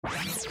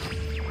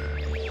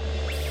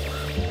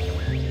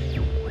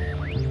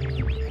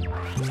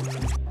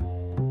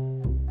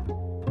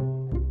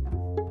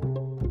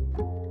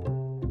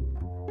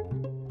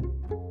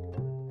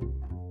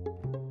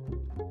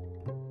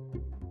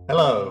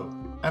Hello,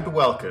 and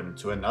welcome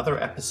to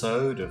another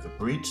episode of the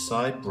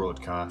Breachside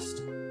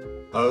Broadcast,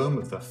 home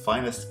of the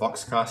finest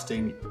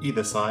foxcasting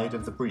either side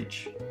of the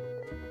breach.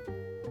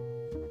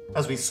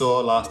 As we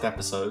saw last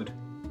episode,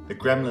 the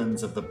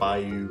gremlins of the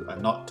bayou are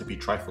not to be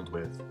trifled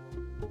with.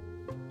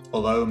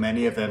 Although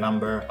many of their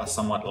number are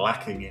somewhat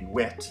lacking in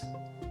wit,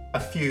 a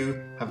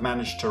few have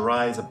managed to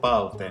rise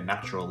above their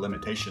natural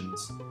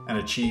limitations and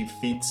achieve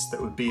feats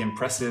that would be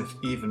impressive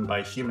even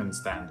by human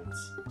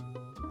standards.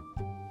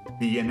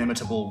 The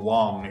inimitable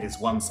Wong is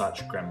one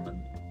such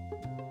gremlin.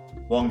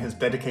 Wong has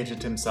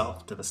dedicated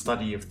himself to the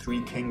study of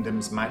Three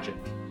Kingdoms magic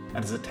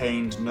and has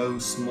attained no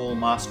small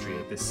mastery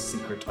of this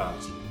secret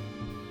art.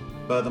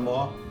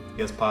 Furthermore,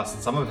 he has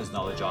passed some of his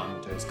knowledge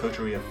on to his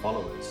coterie of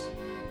followers,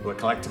 who are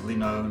collectively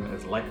known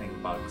as lightning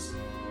bugs.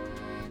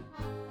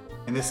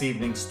 In this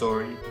evening's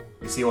story,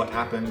 we see what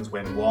happens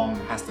when Wong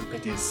has to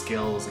pit his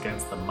skills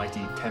against the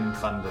mighty Ten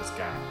Thunders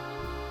gang.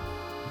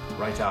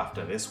 Right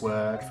after this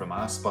word from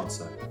our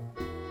sponsor.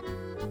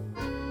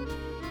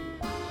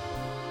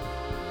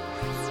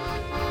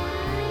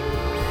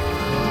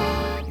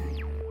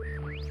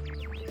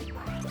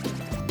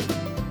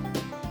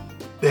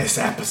 This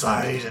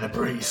episode of the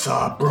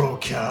Breachside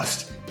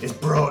Broadcast is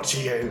brought to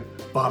you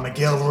by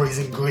McGilvery's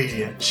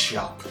Ingredient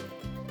Shop.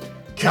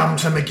 Come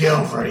to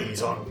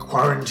McGilvery's on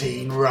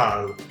Quarantine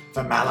Row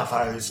for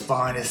Malifaux's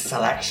finest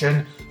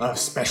selection of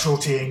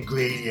specialty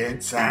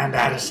ingredients and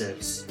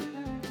additives.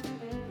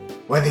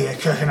 Whether you're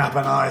cooking up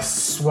a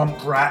nice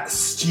swamp rat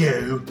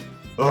stew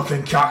or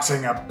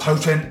concocting a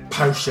potent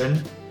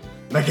potion,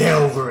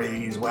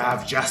 McGilvery's will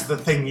have just the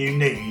thing you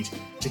need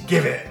to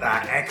give it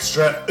that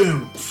extra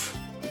oomph.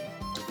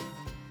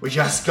 We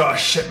just got a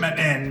shipment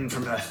in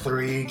from the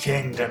Three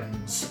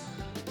Kingdoms.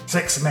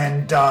 6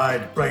 men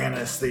died bringing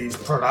us these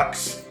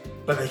products,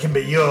 but they can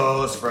be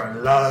yours for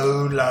a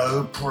low,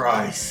 low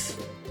price.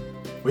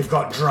 We've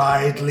got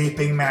dried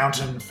leaping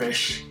mountain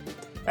fish,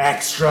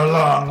 extra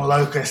long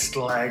locust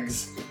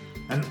legs,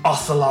 and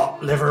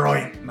ocelot liver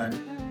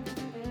ointment.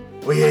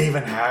 We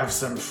even have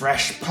some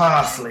fresh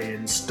parsley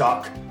in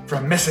stock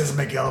from Mrs.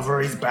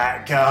 McGilvery's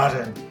back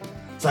garden.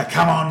 So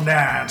come on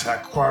down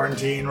to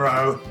Quarantine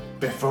Row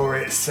before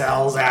it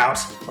sells out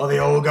or they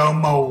all go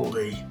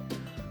mouldy.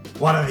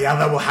 One or the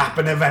other will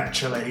happen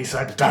eventually,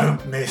 so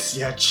don't miss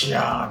your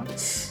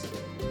chance.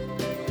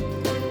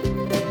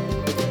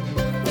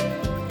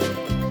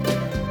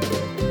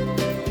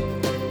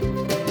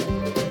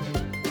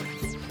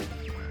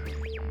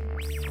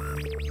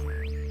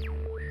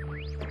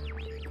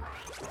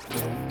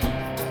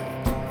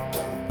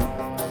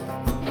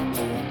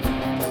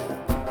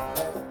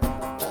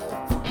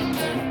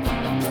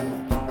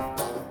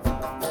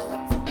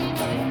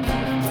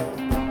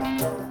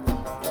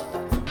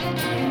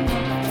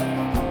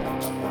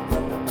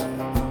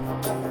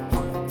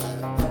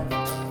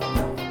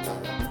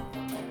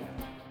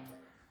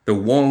 The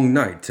Wong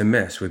Night to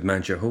Mess with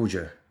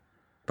Mancha-Hoja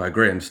by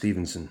Graham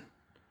Stevenson.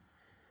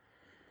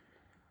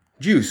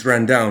 Juice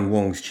ran down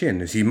Wong's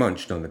chin as he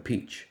munched on the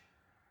peach.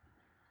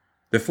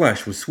 The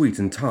flesh was sweet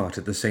and tart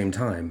at the same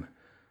time,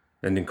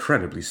 and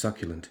incredibly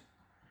succulent.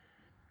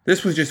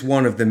 This was just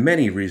one of the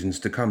many reasons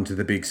to come to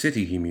the big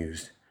city, he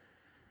mused,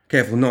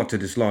 careful not to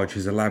dislodge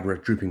his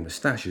elaborate drooping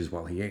moustaches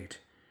while he ate.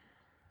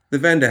 The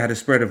vendor had a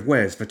spread of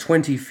wares for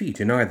 20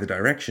 feet in either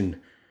direction,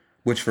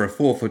 which for a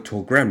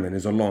 4-foot-tall gremlin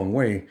is a long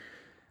way,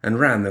 and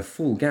ran the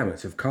full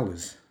gamut of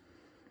colours.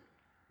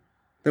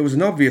 There was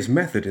an obvious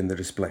method in the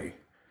display,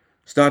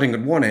 starting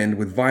at one end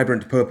with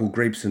vibrant purple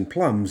grapes and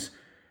plums,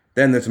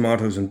 then the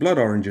tomatoes and blood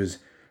oranges,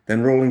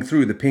 then rolling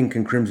through the pink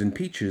and crimson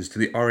peaches to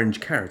the orange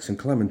carrots and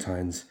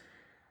clementines,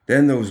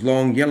 then those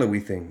long yellowy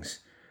things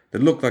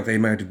that looked like they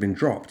might have been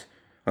dropped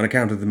on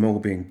account of them all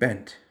being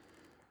bent.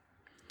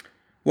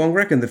 Wong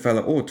reckoned the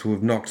fella ought to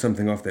have knocked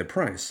something off their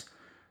price,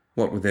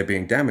 what with their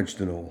being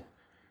damaged and all,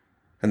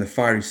 and the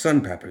fiery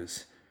sun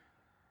peppers,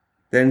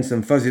 then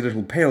some fuzzy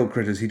little pale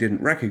critters he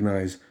didn't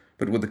recognize,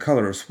 but with the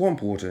color of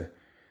swamp water,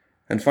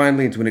 and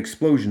finally into an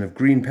explosion of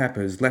green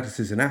peppers,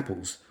 lettuces, and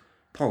apples,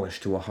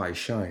 polished to a high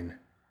shine.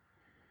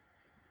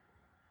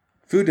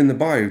 Food in the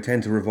bayou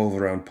tend to revolve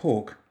around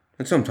pork,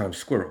 and sometimes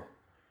squirrel,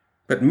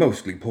 but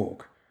mostly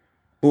pork.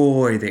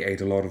 Boy, they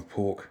ate a lot of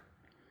pork.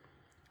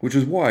 Which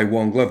was why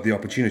Wong loved the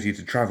opportunity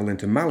to travel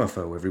into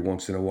Malifaux every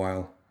once in a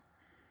while.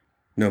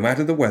 No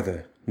matter the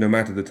weather, no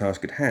matter the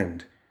task at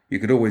hand, you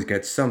could always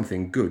get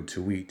something good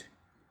to eat.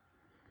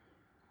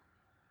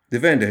 The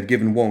vendor had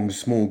given Wong's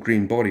small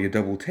green body a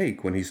double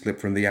take when he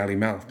slipped from the alley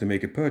mouth to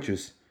make a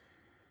purchase.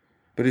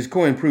 But his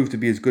coin proved to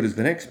be as good as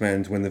the next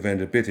man's when the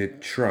vendor bit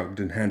it,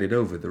 shrugged, and handed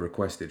over the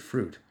requested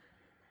fruit.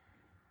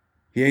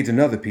 He ate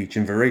another peach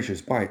in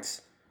voracious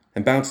bites,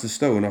 and bounced a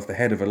stone off the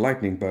head of a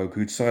lightning bug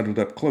who'd sidled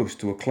up close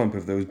to a clump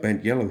of those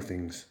bent yellow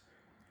things.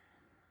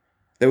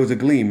 There was a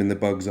gleam in the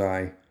bug's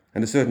eye,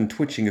 and a certain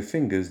twitching of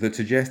fingers that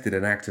suggested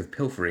an act of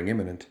pilfering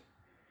imminent.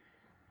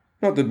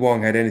 Not that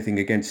Wong had anything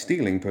against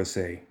stealing per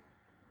se.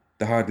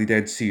 The hardly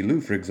dead Si Lu,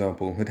 for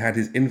example, had had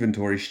his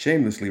inventory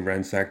shamelessly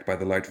ransacked by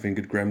the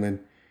light-fingered gremlin.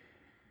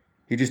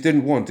 He just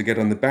didn't want to get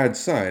on the bad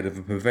side of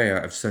a purveyor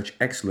of such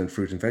excellent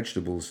fruit and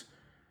vegetables.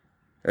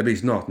 At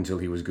least not until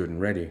he was good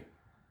and ready.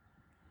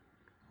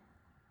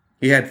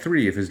 He had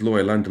 3 of his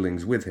loyal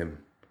underlings with him.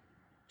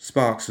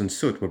 Sparks and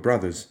Soot were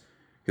brothers,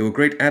 who were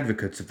great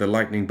advocates of the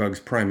lightning bug's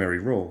primary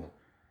role,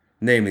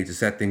 namely to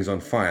set things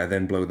on fire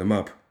then blow them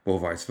up, or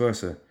vice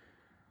versa.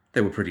 They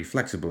were pretty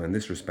flexible in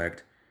this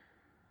respect.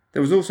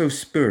 There was also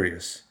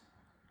Spurious.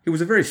 He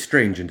was a very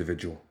strange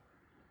individual.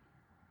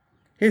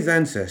 His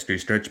ancestry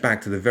stretched back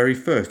to the very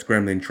first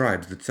gremlin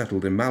tribes that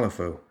settled in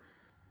Malifaux,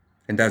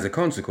 and as a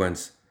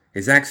consequence,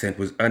 his accent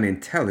was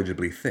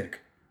unintelligibly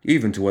thick,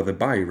 even to other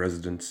Bayou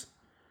residents.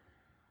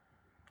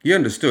 He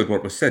understood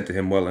what was said to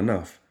him well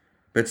enough,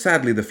 but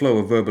sadly the flow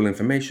of verbal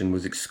information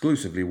was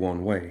exclusively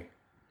one way.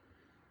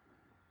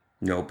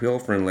 "No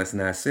pilfering unless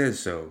I says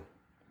so,"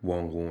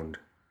 Wong warned.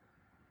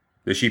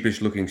 The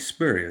sheepish-looking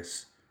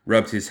Spurious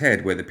rubbed his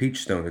head where the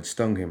peach stone had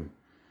stung him.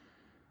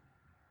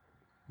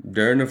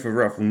 "Dare enough for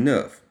rough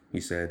enough," he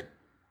said.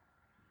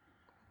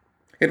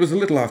 It was a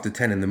little after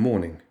 10 in the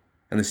morning,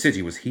 and the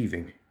city was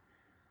heaving.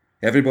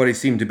 Everybody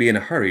seemed to be in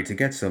a hurry to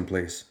get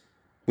someplace,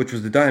 which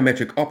was the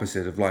diametric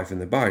opposite of life in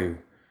the bayou,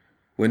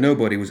 where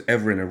nobody was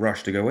ever in a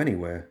rush to go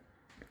anywhere.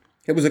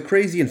 It was a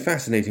crazy and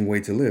fascinating way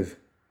to live,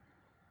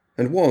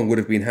 and Wong would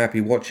have been happy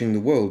watching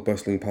the world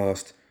bustling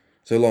past,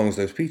 so long as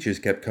those peaches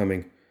kept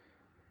coming,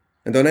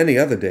 and on any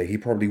other day he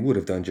probably would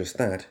have done just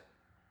that.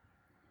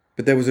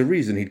 But there was a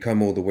reason he'd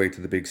come all the way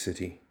to the big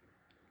city,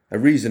 a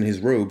reason his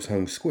robes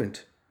hung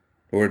squint,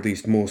 or at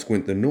least more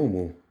squint than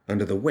normal,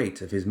 under the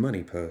weight of his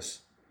money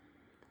purse.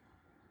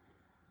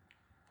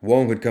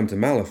 Wong had come to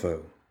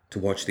Malifaux to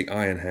watch the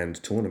Iron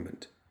Hand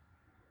tournament.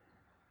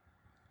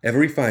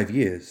 Every 5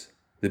 years,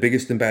 the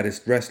biggest and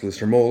baddest wrestlers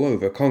from all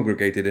over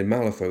congregated in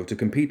Malifaux to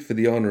compete for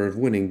the honor of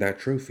winning that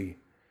trophy.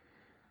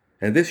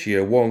 And this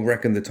year Wong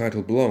reckoned the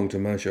title belonged to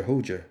Mancha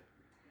Hoja.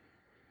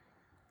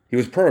 He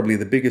was probably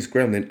the biggest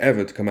gremlin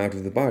ever to come out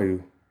of the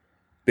bayou,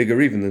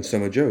 bigger even than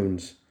Summer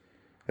Jones,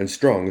 and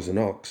strong as an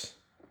ox.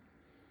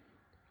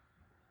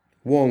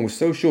 Wong was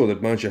so sure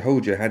that Mancha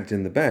Hoja had it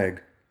in the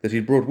bag that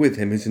he'd brought with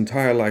him his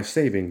entire life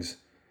savings,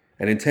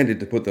 and intended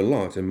to put the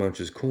lot in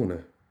Mancha's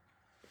corner.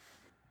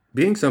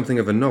 Being something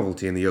of a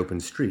novelty in the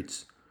open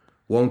streets,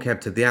 Wong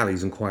kept to the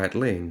alleys and quiet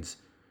lanes,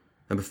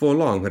 and before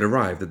long had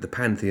arrived at the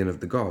Pantheon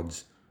of the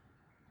Gods,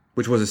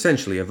 which was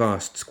essentially a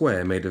vast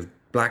square made of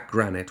black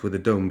granite with a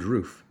domed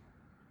roof.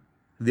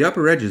 The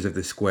upper edges of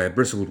this square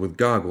bristled with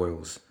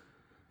gargoyles,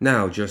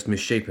 now just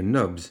misshapen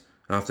nubs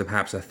after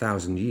perhaps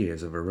 1,000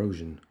 years of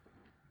erosion.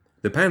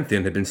 The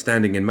Pantheon had been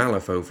standing in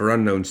Malifaux for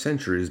unknown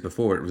centuries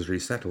before it was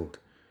resettled,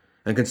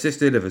 and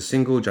consisted of a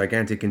single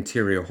gigantic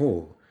interior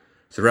hall,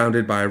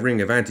 surrounded by a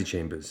ring of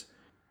antechambers,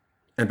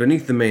 and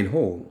beneath the main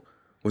hall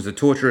was a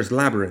tortuous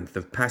labyrinth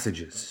of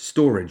passages,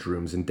 storage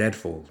rooms, and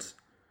deadfalls.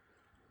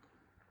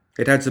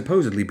 It had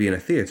supposedly been a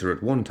theatre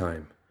at one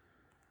time,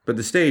 but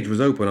the stage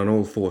was open on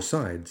all 4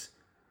 sides,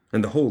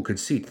 and the hall could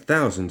seat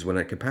thousands when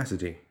at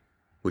capacity,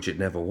 which it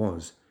never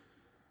was.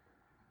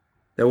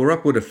 There were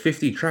upward of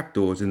 50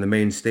 trapdoors in the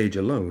main stage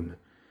alone,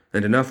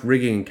 and enough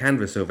rigging and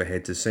canvas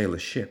overhead to sail a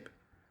ship.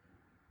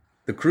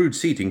 The crude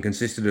seating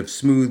consisted of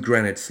smooth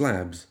granite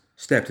slabs,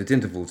 stepped at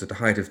intervals at a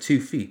height of 2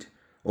 feet,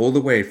 all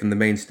the way from the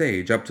main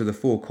stage up to the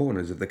 4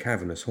 corners of the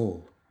cavernous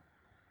hall.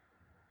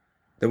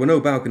 There were no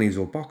balconies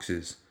or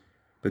boxes,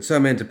 but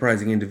some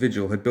enterprising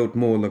individual had built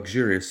more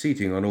luxurious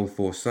seating on all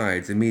 4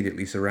 sides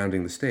immediately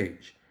surrounding the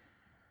stage,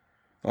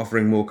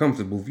 offering more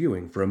comfortable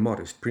viewing for a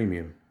modest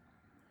premium.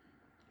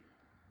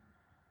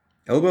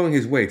 Elbowing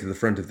his way to the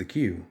front of the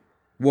queue,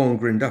 Wong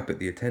grinned up at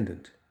the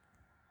attendant.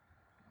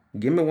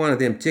 "Give me one of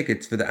them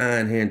tickets for the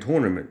Iron Hand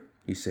tournament,"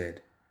 he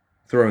said,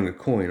 throwing a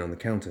coin on the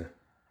counter.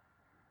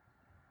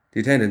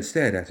 The attendant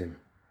stared at him,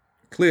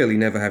 clearly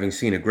never having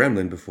seen a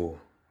gremlin before.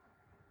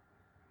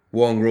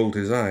 Wong rolled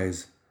his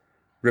eyes,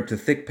 ripped a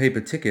thick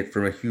paper ticket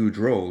from a huge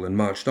roll, and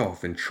marched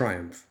off in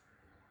triumph,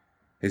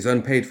 his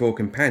unpaid-for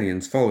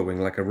companions following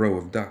like a row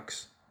of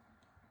ducks.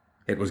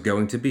 It was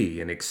going to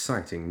be an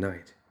exciting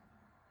night.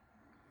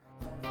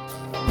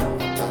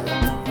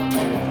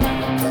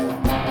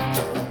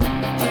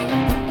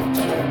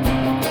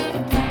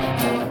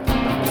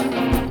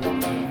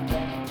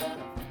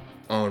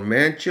 "On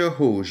Mancha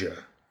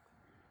Hoja,"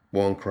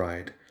 Wong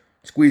cried,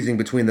 squeezing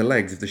between the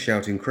legs of the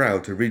shouting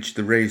crowd to reach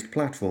the raised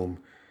platform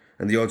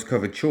and the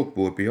odds-covered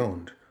chalkboard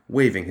beyond,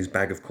 waving his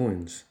bag of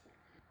coins.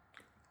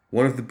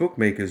 One of the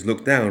bookmakers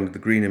looked down at the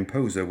green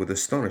imposer with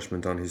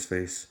astonishment on his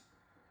face.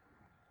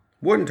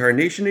 "What in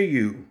tarnation are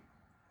you?"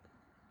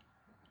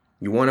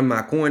 "You wanted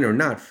my coin or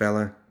not,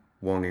 fella?"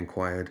 Wong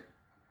inquired.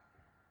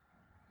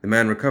 The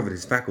man recovered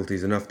his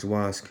faculties enough to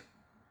ask,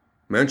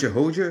 "Mancha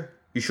Hoja?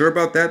 You sure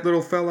about that,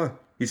 little fella?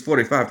 He's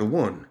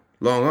 45-1.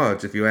 Long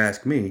odds, if you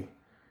ask me."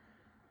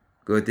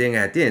 "Good thing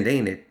I didn't,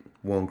 ain't it?"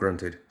 Wong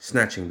grunted,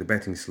 snatching the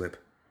betting slip.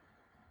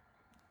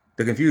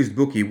 The confused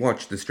bookie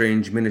watched the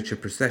strange miniature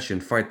procession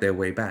fight their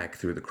way back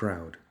through the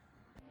crowd.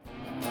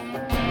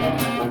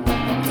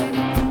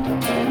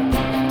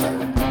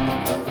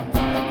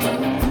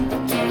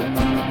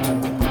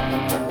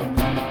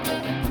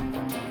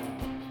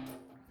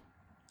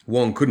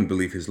 Wong couldn't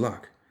believe his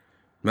luck.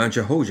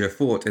 Mancha Hoja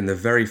fought in the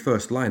very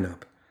first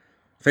lineup,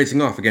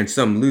 facing off against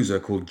some loser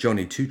called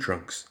Johnny Two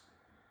Trunks.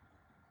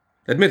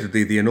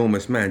 Admittedly, the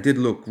enormous man did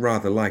look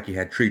rather like he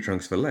had tree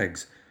trunks for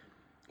legs,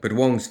 but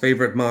Wong's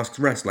favorite masked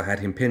wrestler had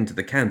him pinned to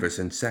the canvas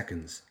in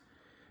seconds,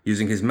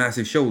 using his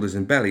massive shoulders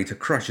and belly to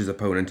crush his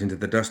opponent into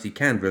the dusty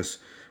canvas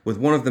with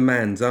one of the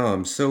man's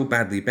arms so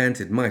badly bent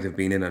it might have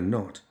been in a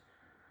knot.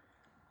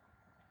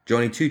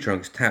 Johnny Two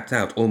Trunks tapped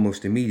out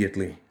almost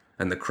immediately,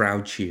 and the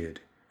crowd cheered.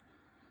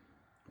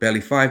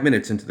 Barely 5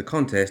 minutes into the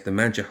contest, the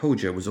Mancha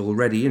Hoja was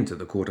already into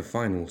the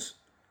quarterfinals.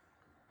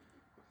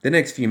 The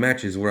next few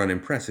matches were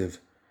unimpressive,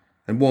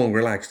 and Wong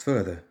relaxed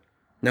further,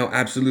 now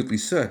absolutely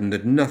certain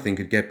that nothing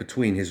could get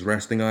between his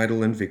wrestling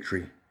idol and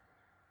victory.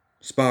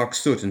 Sparks,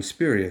 Soot, and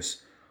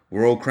Spurious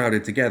were all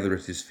crowded together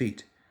at his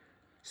feet,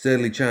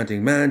 steadily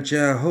chanting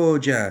Mancha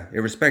Hoja,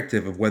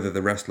 irrespective of whether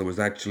the wrestler was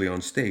actually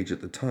on stage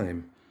at the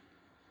time.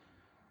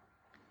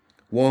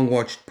 Wong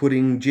watched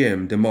Pudding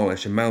Jim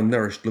demolish a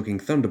malnourished-looking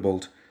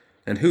Thunderbolt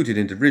and hooted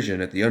in derision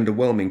at the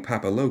underwhelming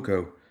Papa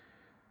Loco,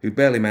 who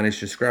barely managed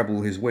to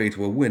scrabble his way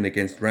to a win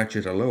against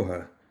Ratchet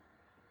Aloha.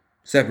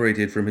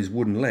 Separated from his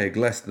wooden leg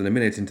less than a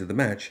minute into the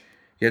match,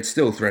 yet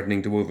still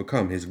threatening to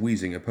overcome his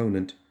wheezing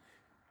opponent.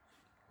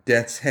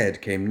 Death's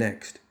Head came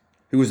next,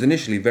 who was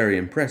initially very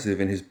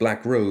impressive in his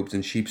black robes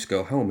and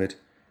sheepskull helmet,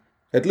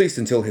 at least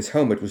until his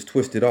helmet was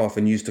twisted off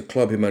and used to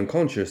club him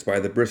unconscious by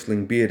the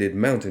bristling bearded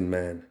mountain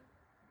man.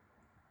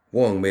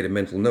 Wong made a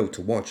mental note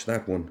to watch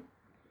that one.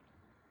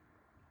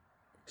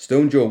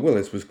 Stone Joe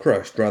Willis was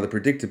crushed rather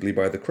predictably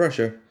by the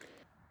Crusher,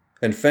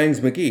 and Fangs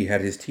McGee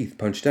had his teeth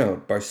punched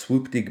out by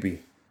Swoop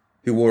Digby,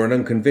 who wore an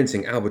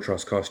unconvincing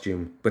albatross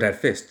costume but had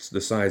fists the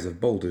size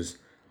of boulders,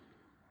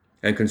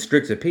 and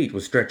Constrictor Pete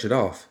was stretchered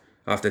off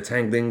after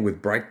tangling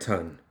with Bright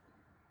Ton,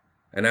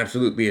 an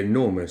absolutely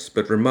enormous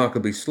but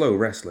remarkably slow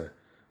wrestler,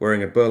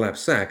 wearing a burlap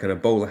sack and a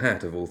bowler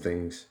hat of all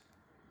things.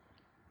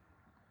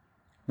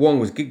 Wong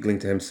was giggling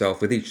to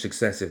himself with each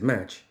successive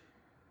match.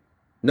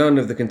 None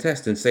of the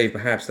contestants, save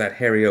perhaps that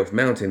hairy oaf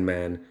mountain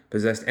man,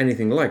 possessed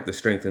anything like the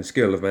strength and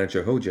skill of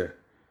Mancha Hoja.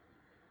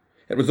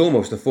 It was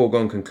almost a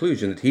foregone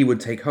conclusion that he would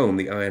take home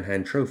the Iron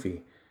Hand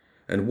trophy,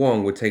 and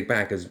Wong would take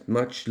back as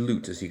much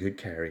loot as he could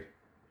carry.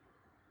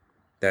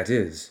 That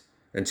is,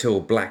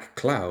 until Black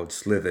Cloud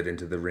slithered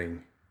into the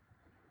ring.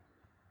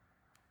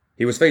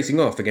 He was facing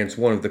off against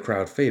one of the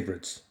crowd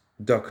favorites,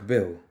 Duck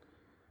Bill,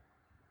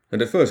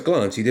 and at first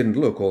glance he didn't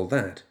look all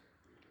that.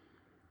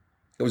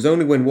 It was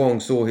only when Wong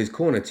saw his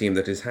corner team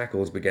that his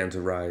hackles began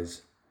to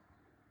rise.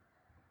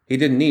 He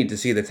didn't need to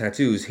see the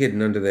tattoos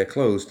hidden under their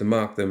clothes to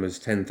mark them as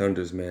Ten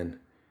Thunders men.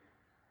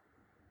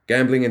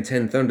 Gambling and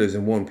 10 Thunders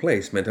in one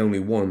place meant only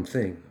one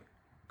thing: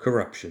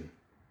 corruption.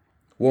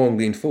 Wong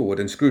leaned forward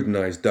and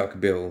scrutinized Duck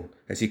Bill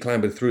as he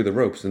clambered through the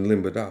ropes and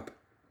limbered up.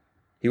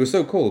 He was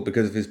so called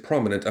because of his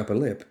prominent upper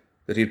lip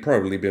that he had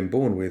probably been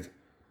born with,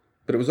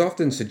 but it was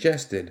often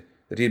suggested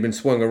that he had been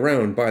swung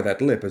around by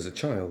that lip as a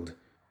child,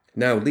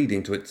 now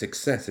leading to its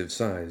excessive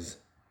size.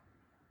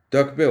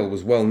 Duck Bill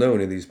was well known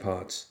in these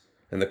parts,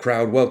 and the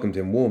crowd welcomed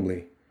him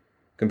warmly.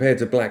 Compared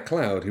to Black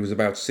Cloud, he was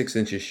about 6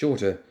 inches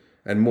shorter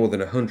and more than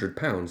 100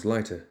 pounds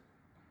lighter.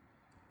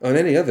 On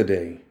any other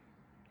day,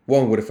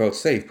 Wong would have felt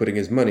safe putting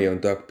his money on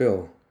Duck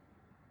Bill.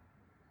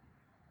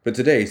 But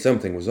today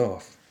something was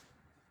off.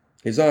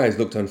 His eyes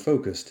looked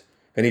unfocused,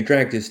 and he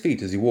dragged his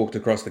feet as he walked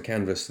across the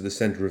canvas to the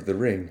center of the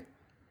ring.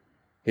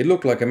 He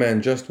looked like a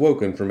man just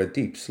woken from a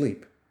deep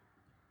sleep.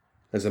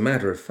 As a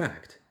matter of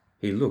fact,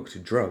 he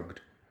looked drugged.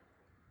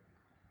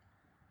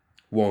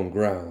 Wong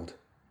growled.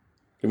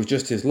 It was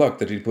just his luck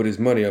that he'd put his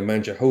money on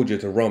Mancha Hoja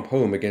to romp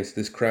home against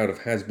this crowd of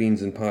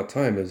has-beens and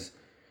part-timers,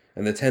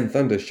 and the 10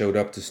 Thunders showed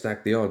up to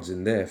stack the odds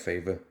in their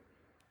favor.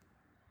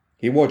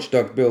 He watched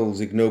Duck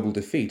Bill's ignoble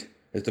defeat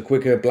as the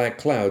quicker Black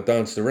Cloud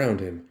danced around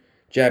him,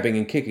 jabbing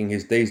and kicking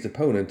his dazed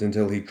opponent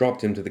until he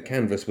dropped him to the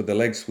canvas with a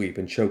leg sweep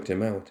and choked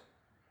him out.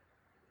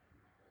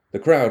 The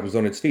crowd was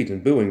on its feet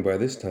and booing by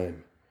this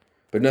time,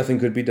 but nothing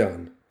could be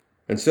done,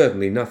 and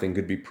certainly nothing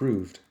could be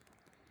proved.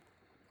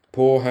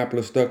 Poor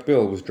hapless Duck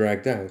Bill was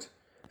dragged out,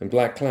 and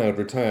Black Cloud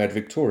retired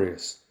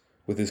victorious,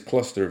 with his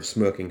cluster of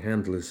smirking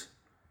handlers.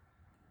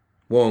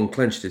 Wong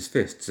clenched his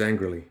fists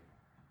angrily.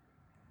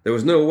 There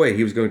was no way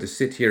he was going to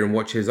sit here and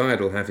watch his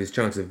idol have his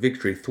chance of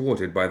victory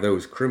thwarted by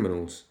those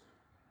criminals.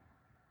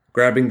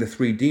 Grabbing the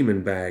 3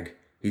 demon bag,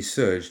 he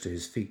surged to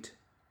his feet.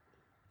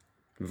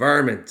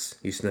 "Varmints,"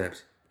 he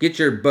snapped. "Get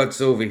your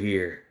butts over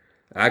here.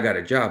 I got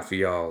a job for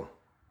y'all."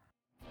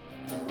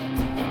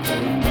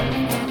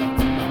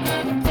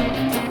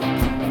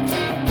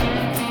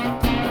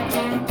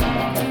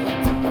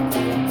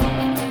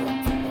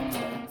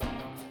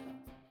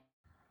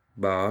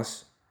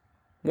 "Boss,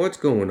 what's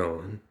going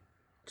on?"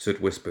 Soot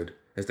whispered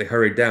as they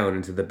hurried down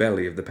into the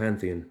belly of the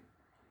Pantheon.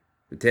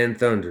 "The 10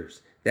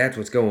 Thunders, that's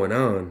what's going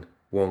on,"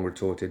 Wong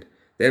retorted.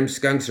 "Them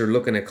skunks are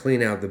looking to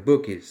clean out the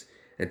bookies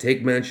and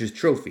take Mancha's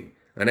trophy,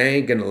 and I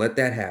ain't gonna let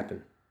that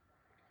happen."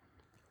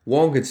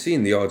 Wong had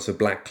seen the odds of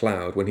Black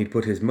Cloud when he'd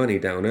put his money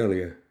down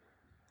earlier,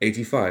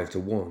 85 to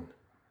 1.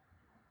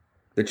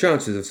 The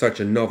chances of such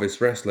a novice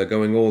wrestler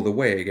going all the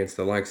way against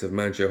the likes of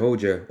Mancha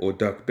Hoja or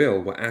Duck Bill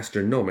were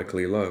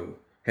astronomically low,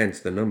 hence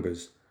the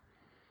numbers.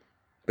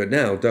 But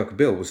now Duck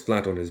Bill was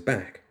flat on his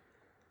back,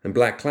 and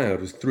Black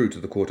Cloud was through to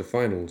the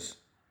quarterfinals,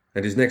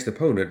 and his next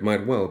opponent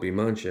might well be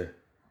Mancha.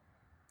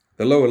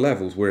 The lower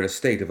levels were in a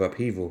state of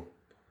upheaval,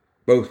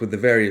 both with the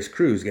various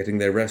crews getting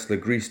their wrestler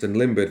greased and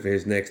limbered for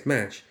his next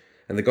match,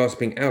 and the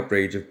gossiping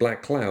outrage of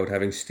Black Cloud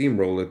having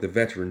steamrolled the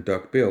veteran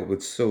Duck Bill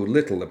with so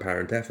little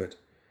apparent effort.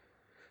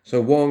 So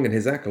Wong and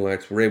his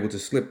acolytes were able to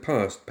slip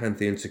past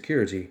Pantheon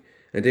security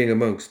and in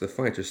amongst the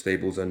fighter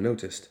stables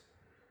unnoticed.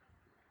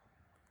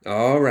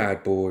 "All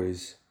right,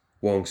 boys,"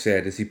 Wong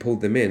said as he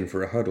pulled them in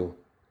for a huddle.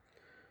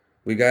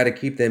 "We gotta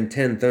keep them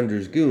Ten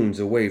Thunders goons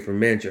away from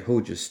Mancha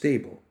Hoja's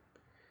stable.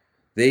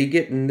 They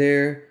get in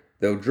there,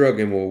 they'll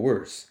drug him or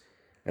worse,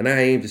 and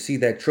I aim to see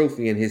that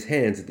trophy in his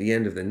hands at the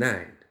end of the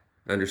night.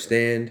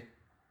 Understand?"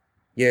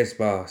 "Yes,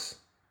 boss,"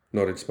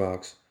 nodded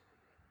Sparks.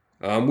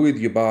 "I'm with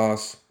you,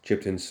 boss,"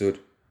 chipped in Soot.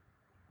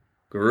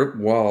 "Grip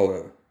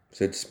Waller,"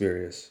 said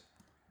Spurious.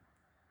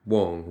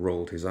 Wong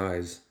rolled his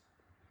eyes.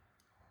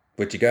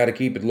 "But you gotta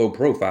keep it low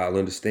profile,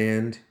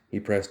 understand?" he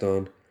pressed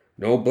on.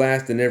 "No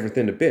blasting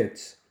everything to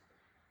bits.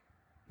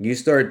 You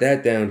start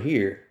that down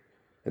here,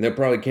 and they'll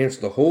probably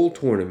cancel the whole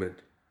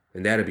tournament,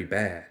 and that'd be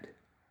bad."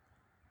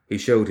 He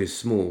showed his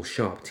small,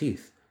 sharp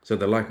teeth, so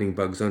the lightning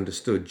bugs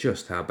understood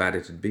just how bad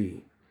it'd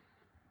be.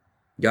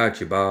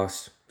 "Gotcha,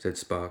 boss," said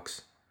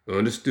Sparks.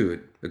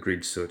 "Understood,"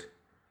 agreed Soot.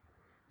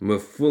 "I'm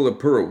full of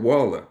Purrit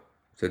Waller,"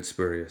 said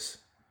Spurious.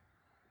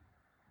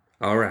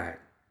 "All right.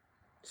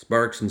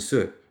 Sparks and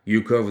Soot,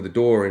 you cover the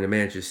door in the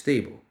Mancha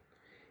stable.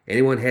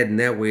 Anyone heading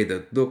that way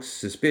that looks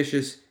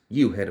suspicious,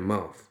 you head 'em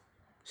off.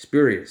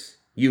 Spurious,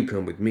 you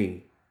come with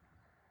me."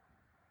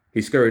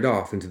 He scurried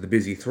off into the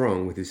busy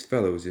throng with his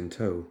fellows in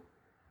tow.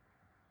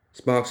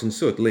 Sparks and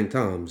Soot linked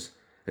arms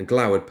and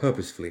glowered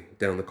purposefully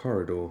down the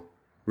corridor,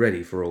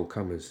 ready for all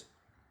comers.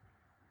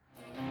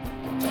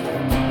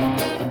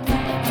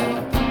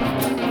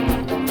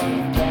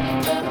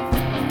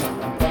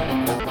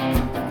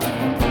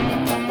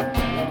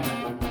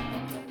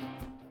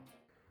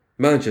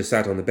 Mancha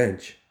sat on the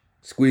bench,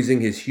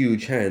 squeezing his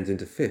huge hands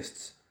into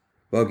fists,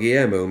 while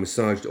Guillermo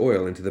massaged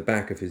oil into the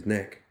back of his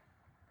neck.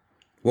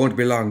 "Won't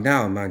be long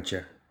now,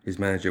 Mancha," his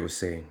manager was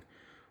saying.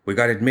 "We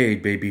got it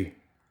made, baby.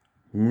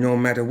 No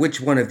matter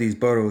which one of these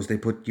burrows they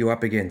put you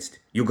up against,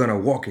 you're gonna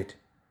walk it."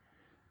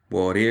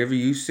 "Whatever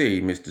you say,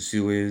 Mr.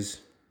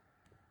 Suez."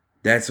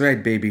 "That's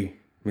right,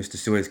 baby," Mr.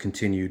 Suez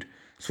continued,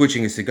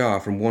 switching a cigar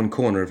from one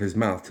corner of his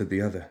mouth to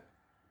the other.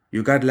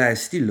 "You got la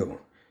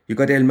estilo, you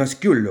got el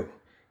musculo,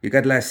 you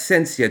got la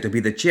esencia to be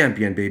the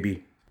champion,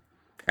 baby."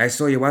 "I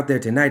saw you out there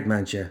tonight,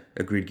 Mancha,"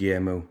 agreed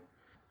Guillermo.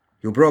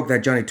 "You broke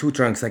that Johnny Two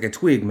Trunks like a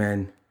twig,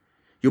 man.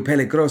 You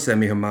peligrosa,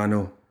 mi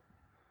hermano."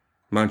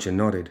 Mancha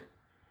nodded.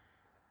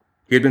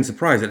 He had been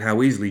surprised at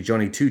how easily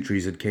Johnny Two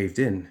Trees had caved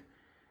in.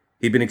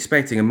 He'd been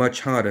expecting a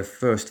much harder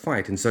first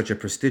fight in such a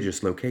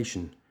prestigious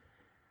location.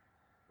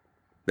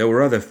 There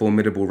were other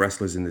formidable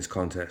wrestlers in this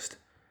contest,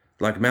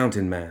 like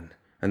Mountain Man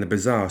and the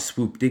bizarre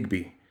Swoop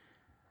Digby,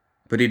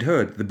 but he'd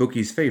heard the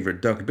bookie's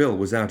favorite Duck Bill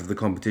was out of the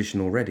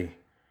competition already,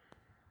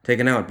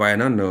 taken out by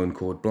an unknown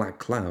called Black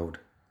Cloud.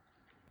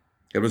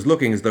 It was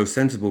looking as though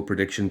sensible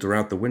predictions were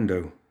out the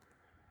window.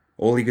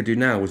 All he could do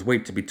now was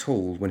wait to be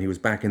told when he was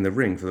back in the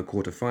ring for the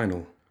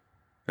quarterfinal,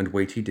 and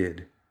wait he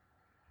did.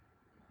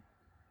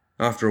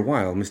 After a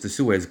while, Mr.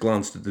 Suez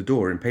glanced at the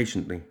door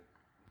impatiently.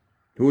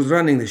 "Who's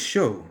running the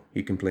show?"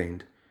 he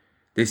complained.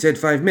 "They said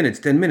 5 minutes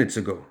 10 minutes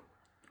ago.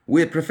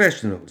 We're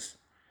professionals.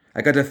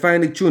 I got a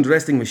finely tuned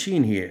wrestling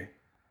machine here.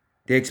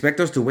 They expect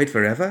us to wait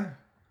forever?"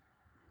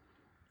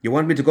 "You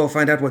want me to go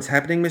find out what's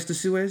happening, Mr.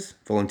 Suez?"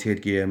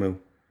 volunteered Guillermo.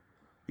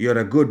 "You're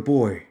a good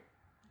boy,"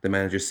 the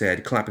manager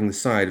said, clapping the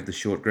side of the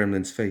short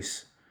gremlin's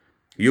face.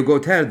 "You go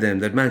tell them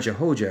that Mancha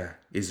Hoja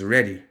is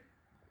ready."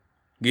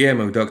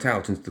 Guillermo ducked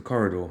out into the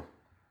corridor,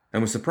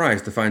 and was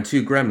surprised to find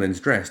 2 gremlins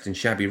dressed in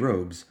shabby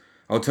robes,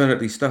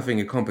 alternately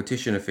stuffing a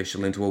competition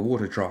official into a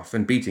water trough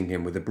and beating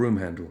him with a broom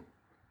handle.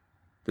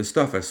 The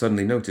stuffer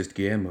suddenly noticed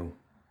Guillermo.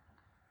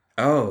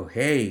 "Oh,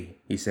 hey,"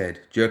 he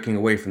said, jerking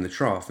away from the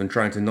trough and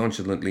trying to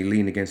nonchalantly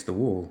lean against the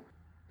wall,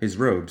 his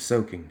robes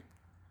soaking.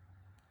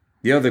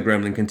 The other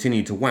gremlin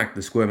continued to whack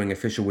the squirming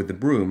official with the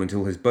broom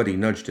until his buddy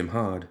nudged him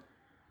hard.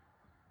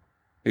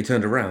 He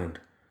turned around,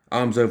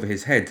 arms over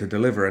his head to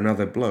deliver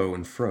another blow,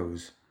 and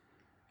froze.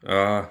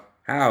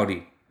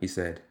 Howdy," he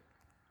said.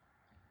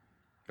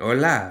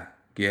 "Hola,"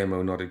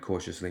 Guillermo nodded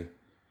cautiously.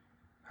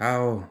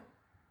 How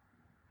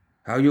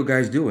you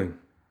guys doing?"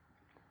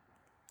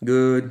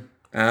 "Good.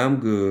 I'm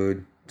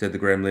good," said the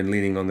gremlin,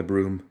 leaning on the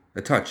broom,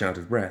 a touch out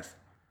of breath.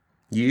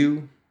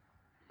 "You?"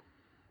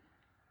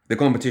 The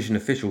competition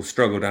official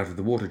struggled out of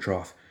the water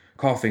trough,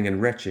 coughing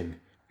and retching,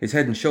 his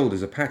head and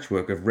shoulders a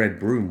patchwork of red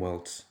broom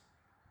welts.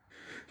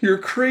 "You're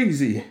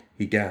crazy,"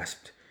 he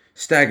gasped,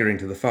 staggering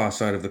to the far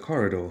side of the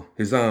corridor,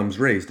 his arms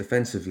raised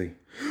defensively.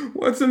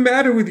 "What's the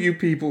matter with you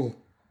people?"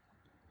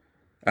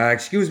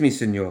 "Excuse me,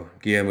 senor,"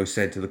 Guillermo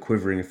said to the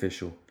quivering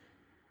official.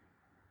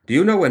 Do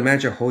you know when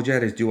Mancha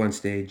Hojat is due on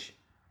stage?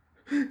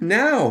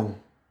 Now!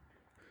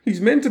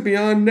 He's meant to be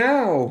on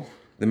now,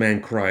 the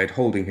man cried,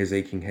 holding his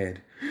aching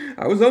head.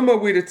 I was on my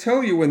way to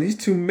tell you when these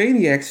two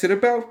maniacs set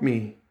about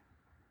me.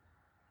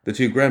 The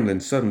two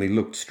gremlins suddenly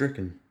looked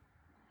stricken.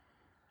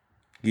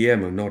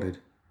 Guillermo nodded.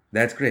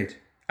 That's great.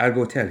 I'll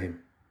go tell him.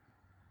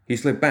 He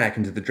slipped back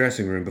into the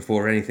dressing room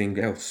before anything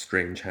else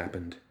strange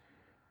happened.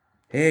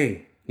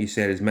 Hey, he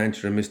said as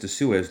Mancha and Mr.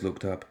 Suez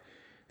looked up.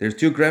 There's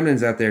two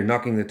gremlins out there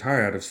knocking the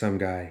tire out of some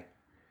guy.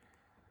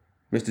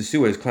 Mr.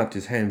 Suez clapped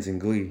his hands in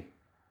glee.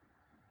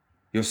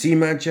 You see,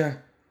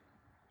 Mancha?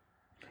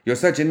 You're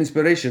such an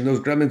inspiration, those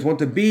gremlins want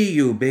to be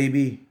you,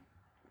 baby.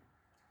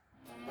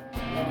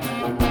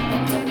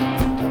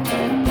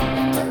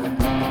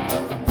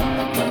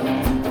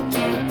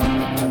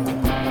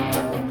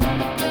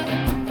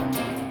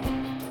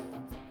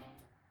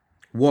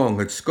 Wong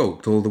had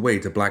skulked all the way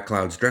to Black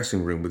Cloud's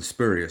dressing room with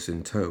Spurious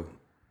in tow.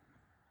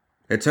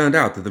 It turned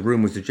out that the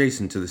room was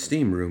adjacent to the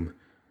steam room,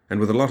 and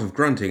with a lot of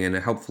grunting and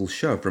a helpful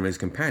shove from his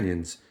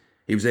companions,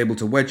 he was able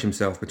to wedge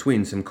himself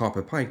between some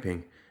copper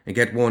piping and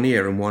get one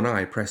ear and one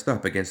eye pressed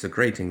up against the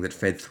grating that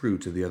fed through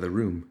to the other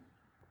room.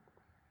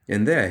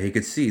 In there he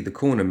could see the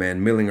corner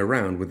men milling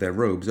around with their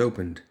robes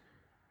opened.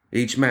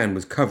 Each man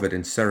was covered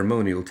in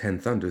ceremonial Ten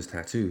Thunders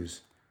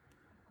tattoos.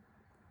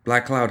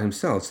 Black Cloud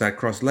himself sat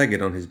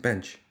cross-legged on his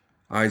bench,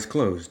 eyes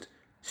closed,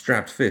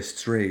 strapped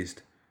fists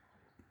raised.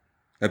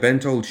 A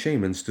bent old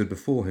shaman stood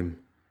before him,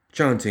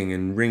 chanting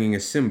and ringing a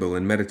cymbal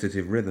in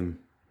meditative rhythm.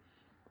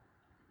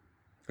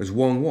 As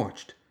Wong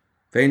watched,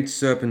 faint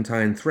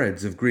serpentine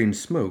threads of green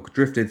smoke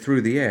drifted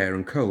through the air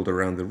and curled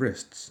around the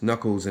wrists,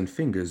 knuckles, and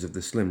fingers of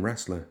the slim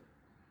wrestler.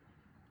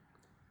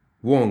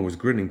 Wong was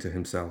grinning to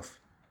himself.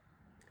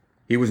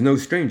 He was no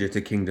stranger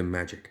to kingdom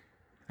magic,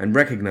 and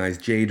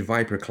recognized Jade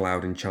Viper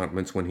Cloud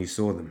enchantments when he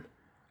saw them.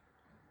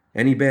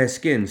 Any bare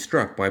skin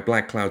struck by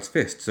Black Cloud's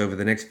fists over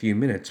the next few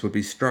minutes would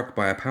be struck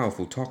by a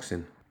powerful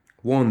toxin,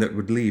 one that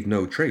would leave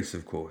no trace,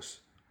 of course.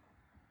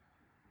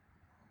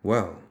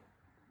 Well,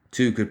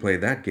 two could play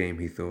that game,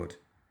 he thought.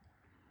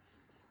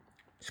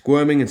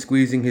 Squirming and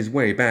squeezing his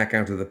way back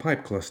out of the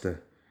pipe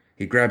cluster,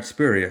 he grabbed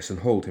Spurious and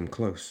hauled him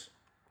close.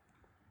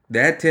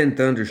 That Ten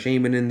Thunder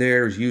shaman in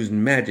there is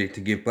using magic to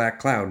give Black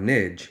Cloud an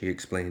edge, he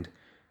explained.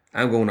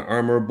 I'm going to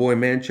armor boy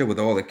Mancha with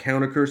all the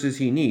counter curses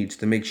he needs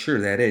to make sure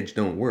that edge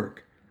don't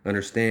work.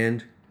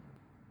 Understand?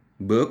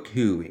 Buck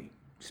Huey,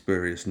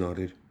 Spurious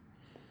nodded.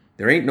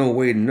 There ain't no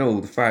way to know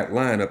the fight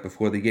lineup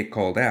before they get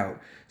called out,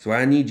 so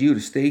I need you to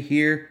stay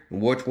here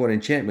and watch what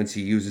enchantments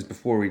he uses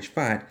before each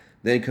fight,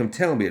 then come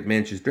tell me at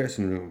Mancha's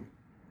dressing room.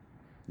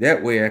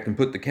 That way I can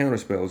put the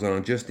counterspells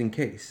on just in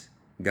case.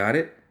 Got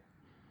it?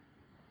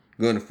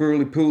 Gonna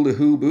furly pull the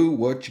hooboo,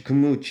 what you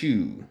come with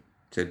you,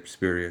 said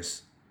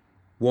Spurious.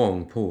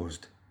 Wong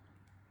paused.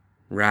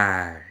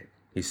 Right,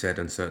 he said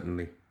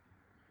uncertainly.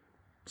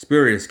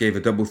 Spurious gave a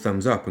double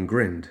thumbs up and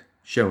grinned,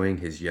 showing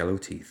his yellow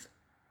teeth.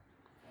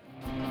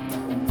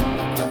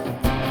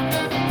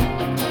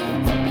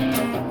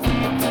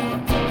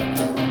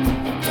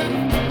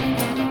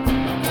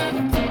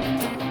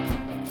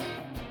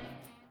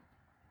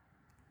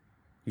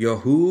 You're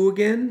who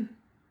again?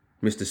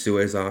 Mr.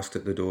 Suez asked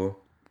at the door.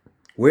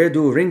 Where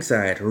do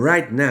ringside,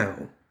 right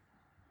now?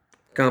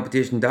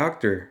 Competition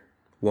doctor,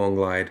 Wong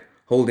lied,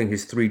 holding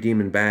his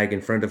 3-demon bag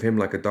in front of him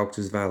like a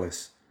doctor's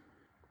valise.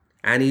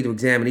 I need to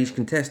examine each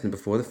contestant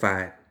before the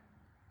fight.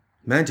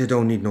 Mancha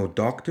don't need no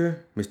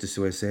doctor, Mr.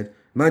 Suez said.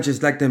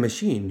 Mancha's like the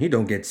machine, he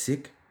don't get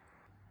sick.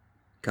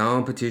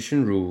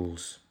 Competition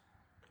rules,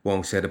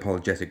 Wong said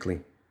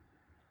apologetically.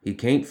 He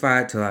can't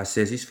fight till I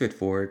says he's fit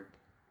for it.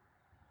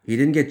 He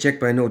didn't get checked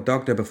by no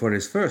doctor before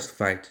his first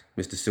fight,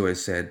 Mr.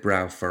 Suez said,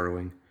 brow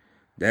furrowing.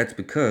 That's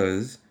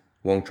because,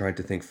 Wong tried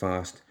to think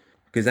fast,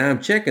 because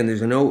I'm checking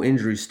there's no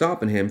injuries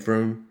stopping him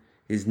from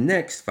his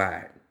next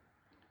fight.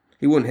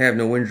 He wouldn't have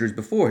no injuries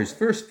before his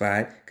first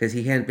fight, because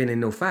he hadn't been in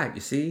no fight,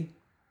 you see.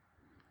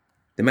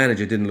 The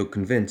manager didn't look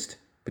convinced,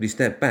 but he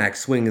stepped back,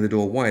 swinging the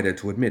door wider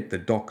to admit the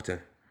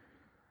doctor.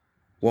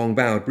 Wong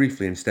bowed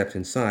briefly and stepped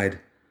inside,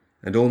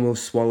 and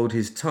almost swallowed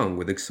his tongue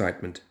with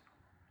excitement.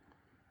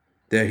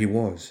 There he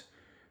was,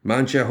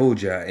 Mancha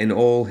Hoja in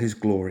all his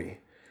glory,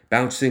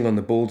 bouncing on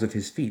the balls of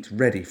his feet,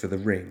 ready for the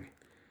ring.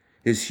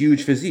 His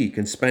huge physique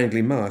and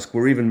spangly mask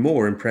were even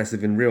more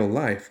impressive in real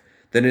life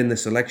than in the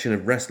selection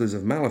of Wrestlers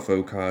of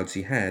Malifaux cards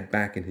he had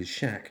back in his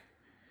shack.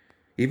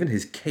 Even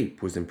his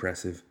cape was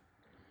impressive.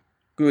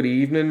 Good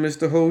evening,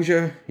 Mr.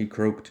 Hoja, he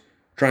croaked,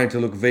 trying to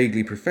look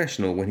vaguely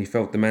professional when he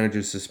felt the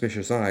manager's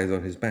suspicious eyes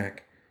on his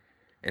back.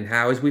 And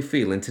how is we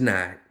feeling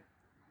tonight?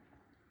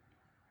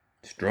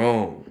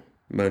 Strong,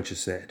 Mancha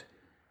said,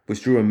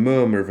 which drew a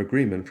murmur of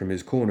agreement from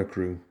his corner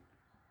crew.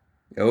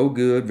 Oh,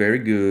 good, very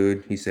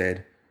good, he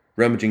said,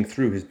 rummaging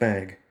through his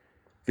bag,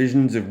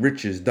 visions of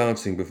riches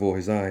dancing before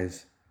his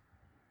eyes.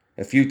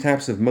 A few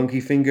taps of monkey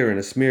finger and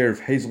a smear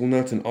of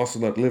hazelnut and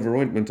ocelot liver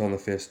ointment on the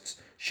fists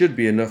should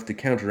be enough to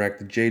counteract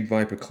the Jade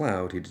Viper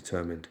Cloud, he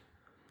determined.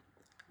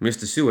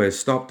 Mr. Suez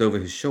stopped over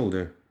his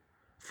shoulder,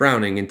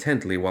 frowning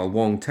intently while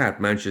Wong tapped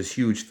Mancha's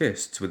huge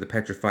fists with a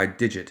petrified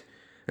digit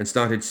and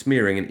started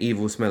smearing an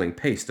evil-smelling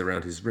paste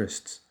around his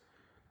wrists.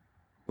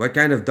 "What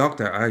kind of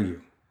doctor are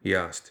you?" he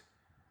asked.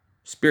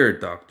 "Spirit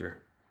doctor,"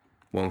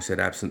 Wong said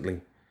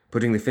absently,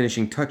 putting the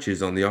finishing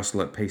touches on the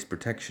ocelot paste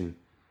protection.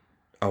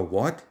 "A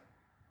what?"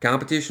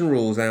 "Competition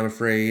rules, I'm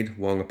afraid,"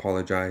 Wong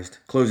apologized,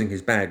 closing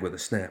his bag with a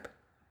snap.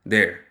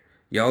 "There,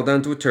 y'all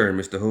done to a turn,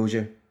 Mr.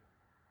 Hosier."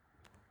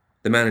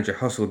 The manager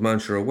hustled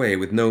Mancha away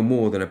with no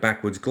more than a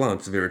backwards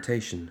glance of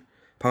irritation,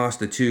 past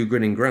the two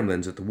grinning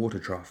gremlins at the water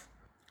trough.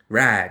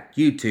 "Right,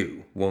 you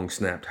two," Wong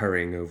snapped,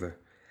 hurrying over.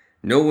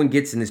 "No one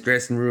gets in this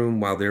dressing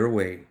room while they're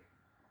away."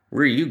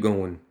 "Where are you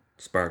going?"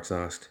 Sparks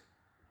asked.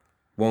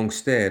 Wong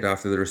stared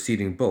after the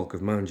receding bulk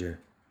of Manja.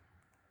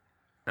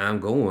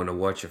 "I'm going to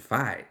watch a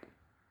fight."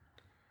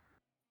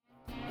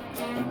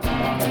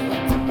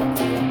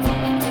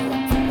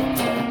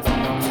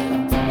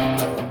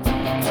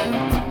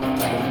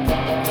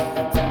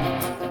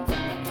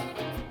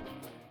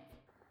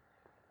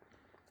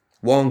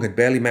 Wong had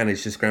barely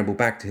managed to scramble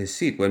back to his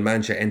seat when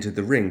Mancha entered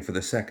the ring for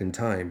the second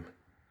time.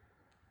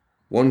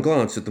 One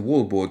glance at the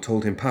wallboard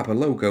told him Papa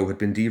Loco had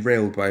been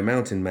derailed by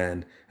Mountain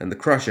Man, and the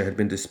Crusher had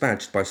been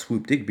dispatched by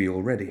Swoop Digby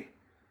already.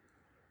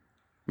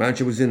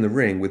 Mancha was in the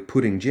ring with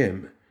Pudding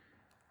Jim,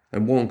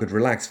 and Wong could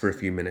relax for a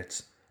few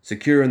minutes,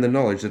 secure in the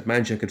knowledge that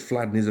Mancha could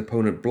flatten his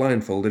opponent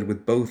blindfolded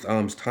with both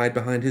arms tied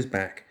behind his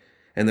back,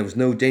 and there was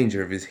no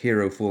danger of his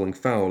hero falling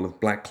foul of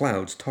Black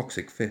Cloud's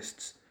toxic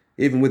fists,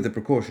 even with the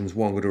precautions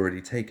Wong had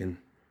already taken.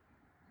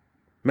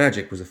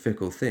 Magic was a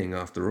fickle thing,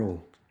 after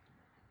all.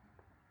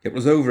 It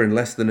was over in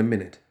less than a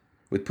minute,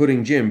 with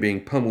Pudding Jim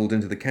being pummeled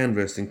into the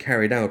canvas and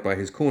carried out by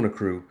his corner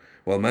crew,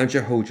 while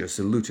Mancha Hoja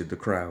saluted the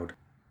crowd.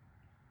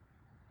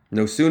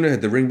 No sooner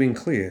had the ring been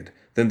cleared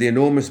than the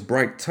enormous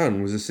Bright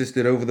Ton was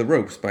assisted over the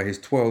ropes by his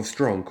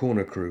 12-strong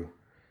corner crew.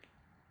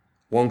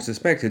 Wong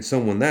suspected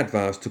someone that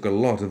vast took a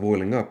lot of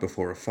oiling up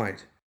before a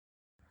fight.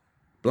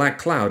 Black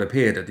Cloud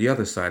appeared at the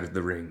other side of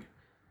the ring,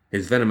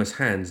 his venomous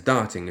hands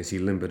darting as he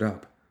limbered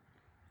up.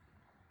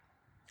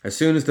 As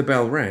soon as the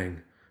bell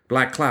rang,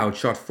 Black Cloud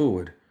shot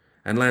forward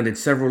and landed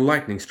several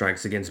lightning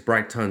strikes against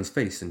Bright Ton's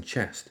face and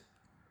chest.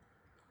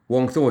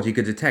 Wong thought he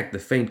could detect the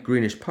faint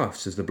greenish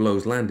puffs as the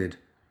blows landed.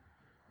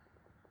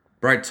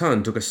 Bright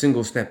Ton took a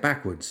single step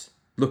backwards,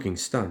 looking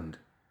stunned.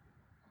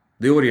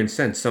 The audience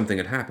sensed something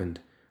had happened,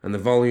 and the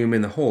volume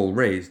in the hall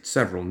raised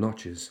several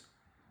notches.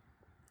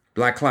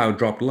 Black Cloud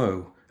dropped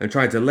low and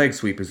tried to leg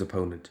sweep his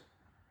opponent,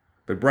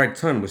 but Bright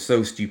Ton was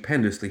so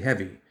stupendously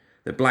heavy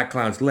that Black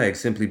Cloud's leg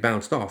simply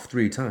bounced off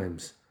 3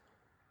 times.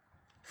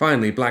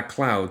 Finally, Black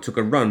Cloud took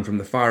a run from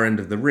the far end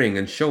of the ring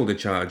and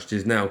shoulder-charged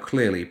his now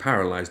clearly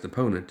paralyzed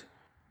opponent.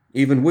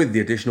 Even with the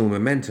additional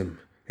momentum,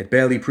 it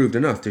barely proved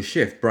enough to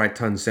shift Bright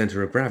Ton's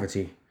center of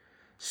gravity.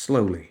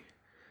 Slowly,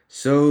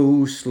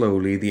 so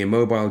slowly, the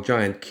immobile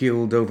giant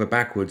keeled over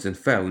backwards and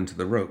fell into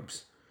the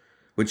ropes,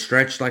 which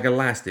stretched like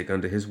elastic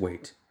under his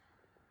weight.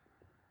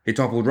 He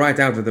toppled right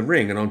out of the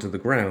ring and onto the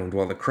ground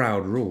while the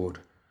crowd roared,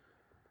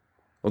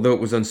 although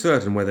it was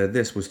uncertain whether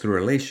this was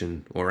through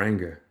elation or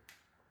anger.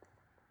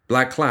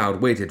 Black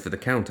Cloud waited for the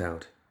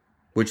count-out,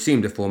 which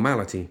seemed a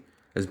formality,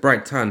 as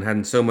Bright Ton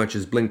hadn't so much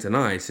as blinked an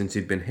eye since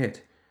he'd been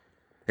hit,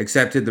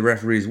 accepted the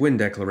referee's win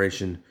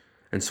declaration,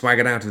 and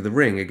swaggered out of the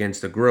ring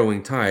against a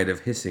growing tide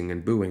of hissing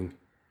and booing.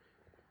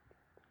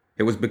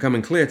 It was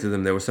becoming clear to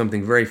them there was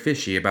something very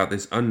fishy about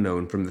this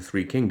unknown from the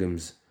 3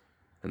 kingdoms,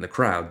 and the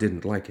crowd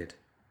didn't like it.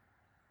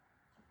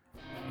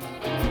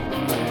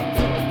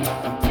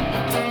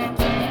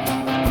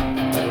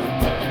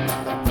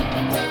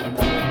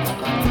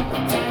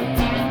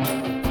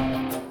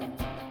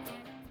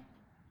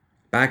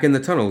 Back in the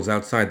tunnels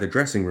outside the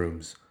dressing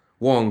rooms,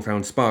 Wong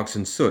found Sparks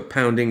and Soot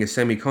pounding a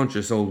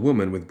semi-conscious old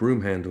woman with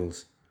broom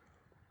handles.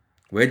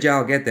 "Where'd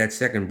y'all get that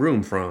second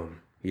broom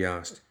from?" he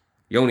asked.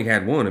 "You only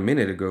had one a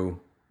minute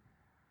ago."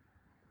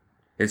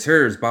 "It's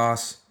hers,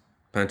 boss,"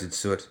 panted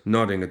Soot,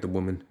 nodding at the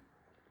woman.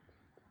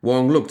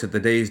 Wong looked at the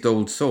dazed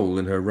old soul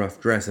in her rough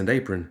dress and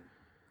apron,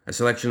 a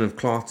selection of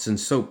cloths and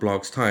soap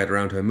blocks tied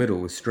around her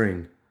middle with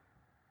string.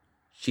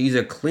 "She's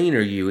a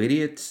cleaner, you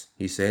idiots,"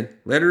 he said.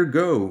 "Let her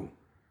go."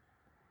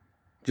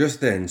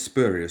 Just then,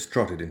 Spurious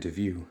trotted into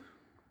view.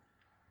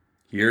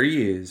 "Here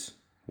he is,"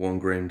 Wong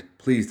grinned,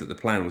 pleased that the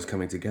plan was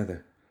coming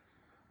together.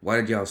 "What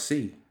did y'all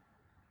see?"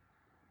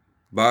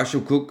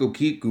 "Bashal Kuko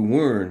Kiku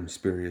Wern,"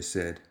 Spurious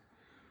said.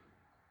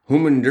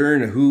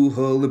 "Humandern a hoo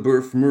hull a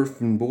burf murf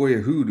and boy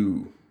a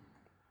hoodoo."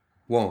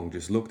 Wong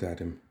just looked at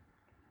him.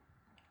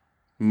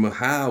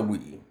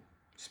 "Mahawi,"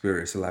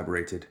 Spurious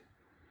elaborated.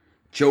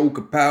 "Choke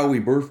a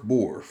powie burf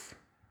borf."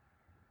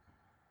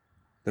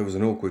 There was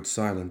an awkward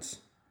silence.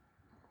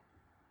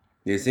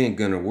 "This ain't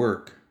gonna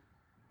work,"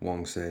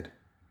 Wong said.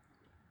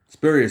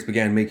 Spurious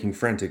began making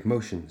frantic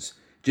motions,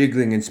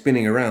 jiggling and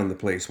spinning around the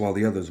place while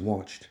the others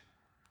watched.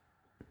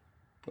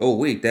 "Oh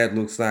wait, that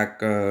looks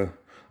like a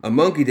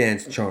monkey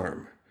dance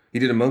charm. He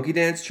did a monkey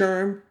dance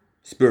charm?"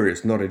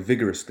 Spurious nodded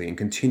vigorously and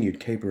continued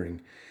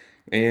capering.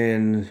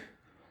 "And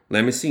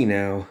let me see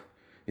now.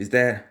 Is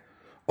that...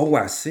 Oh,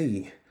 I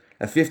see.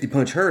 A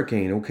 50-punch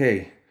hurricane,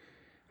 okay.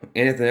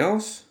 Anything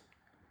else?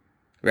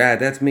 Right,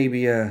 that's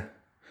maybe a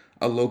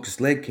locust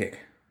leg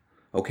kick.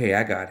 Okay,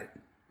 I got it.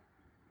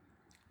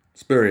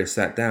 Spurious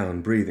sat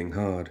down, breathing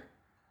hard.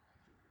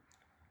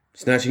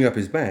 Snatching up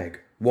his bag,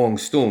 Wong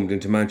stormed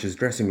into Mancha's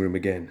dressing room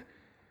again,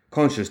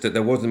 conscious that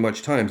there wasn't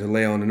much time to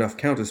lay on enough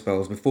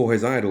counterspells before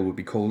his idol would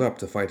be called up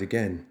to fight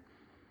again.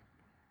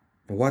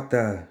 What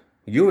the...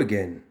 You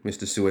again,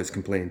 Mr. Suez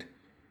complained.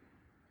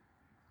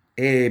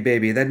 Hey,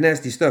 baby, that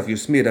nasty stuff you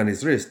smeared on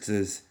his wrists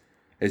has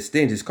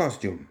stained his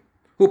costume.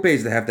 Who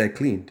pays to have that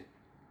cleaned?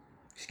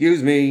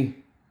 Excuse me.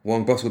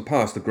 Wong bustled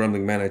past the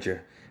grumbling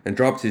manager and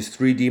dropped his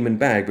 3-demon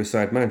bag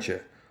beside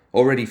Mancha,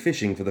 already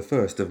fishing for the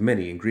first of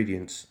many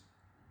ingredients.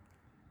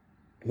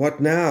 What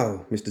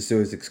now? Mr.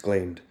 Suez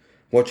exclaimed,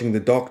 watching the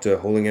doctor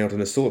holding out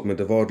an assortment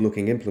of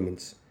odd-looking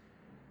implements.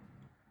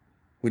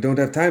 We don't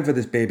have time for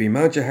this, baby.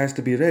 Mancha has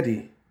to be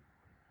ready.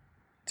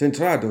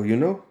 Centrado, you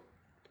know?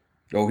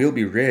 Oh, he'll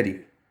be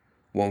ready,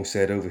 Wong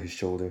said over his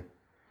shoulder.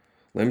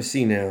 Let me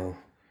see now.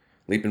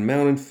 Leaping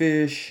mountain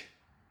fish.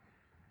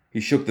 He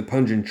shook the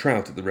pungent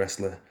trout at the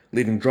wrestler,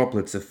 leaving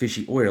droplets of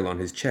fishy oil on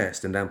his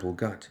chest and ample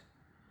gut.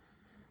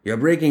 You're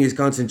breaking his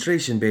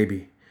concentration,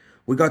 baby.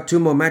 We got 2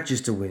 more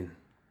matches to win.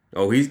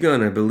 Oh, he's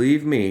gonna,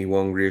 believe me,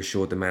 Wong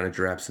reassured the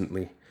manager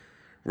absently,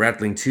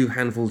 rattling 2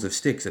 handfuls of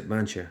sticks at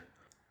Mancha.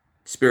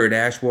 Spirit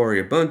Ash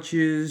Warrior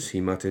bunches,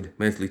 he muttered,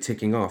 mentally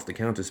ticking off the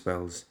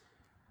counterspells.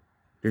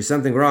 There's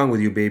something wrong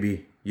with you,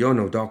 baby. You're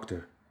no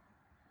doctor.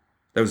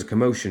 There was a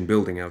commotion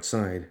building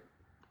outside.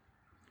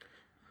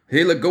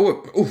 Hey, let go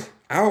of... Oof!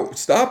 Ow!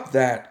 Stop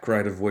that!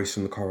 Cried a voice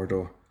from the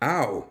corridor.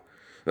 Ow!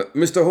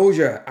 Mr.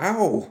 Hosier!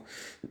 Ow!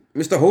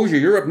 Mr. Hosier,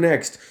 you're up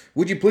next.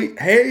 Would you please...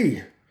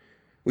 Hey!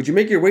 Would you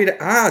make your way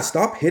to...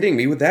 Stop hitting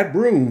me with that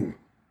broom!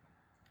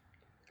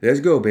 Let's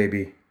go,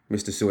 baby,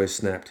 Mr. Suez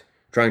snapped,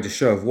 trying to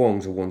shove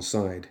Wong to one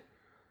side.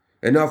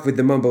 Enough with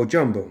the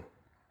mumbo-jumbo.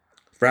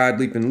 Fried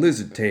leaping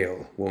lizard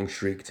tail, Wong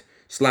shrieked,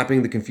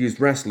 slapping the confused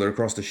wrestler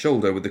across the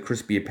shoulder with the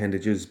crispy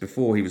appendages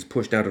before he was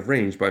pushed out of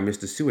range by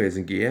Mr. Suez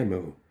and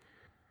Guillermo.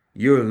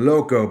 You're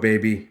loco,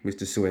 baby,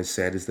 Mr. Suez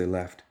said as they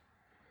left.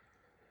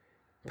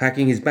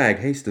 Packing his bag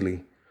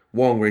hastily,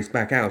 Wong raced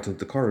back out into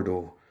the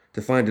corridor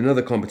to find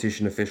another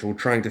competition official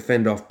trying to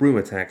fend off broom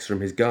attacks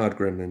from his guard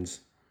gremlins.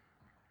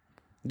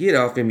 Get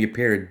off him, you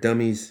pair of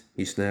dummies,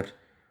 he snapped.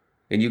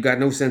 And you got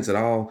no sense at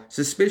all.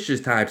 Suspicious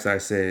types, I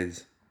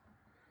says.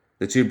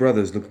 The 2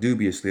 brothers looked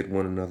dubiously at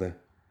one another.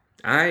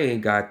 I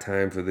ain't got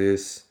time for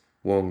this,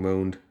 Wong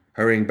moaned,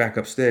 hurrying back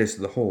upstairs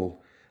to the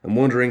hall and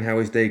wondering how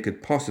his day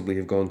could possibly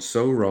have gone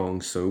so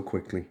wrong so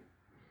quickly.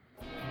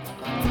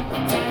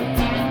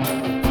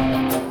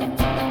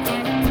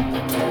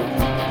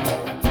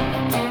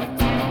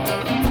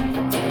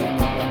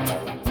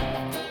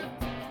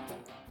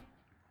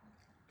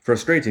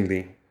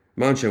 Frustratingly,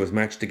 Mancha was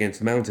matched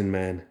against Mountain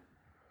Man.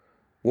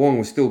 Wong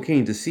was still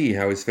keen to see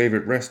how his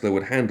favorite wrestler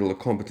would handle a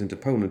competent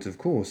opponent, of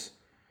course,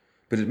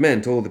 but it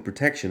meant all the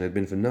protection had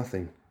been for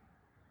nothing.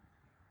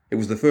 It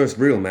was the first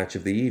real match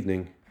of the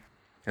evening,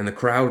 and the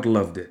crowd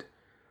loved it,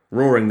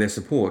 roaring their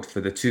support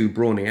for the 2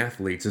 brawny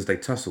athletes as they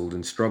tussled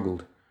and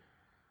struggled.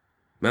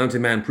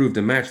 Mountain Man proved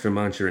a match for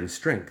Mancha in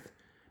strength,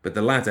 but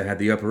the latter had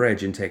the upper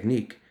edge in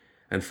technique,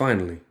 and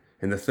finally,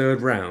 in the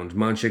 3rd round,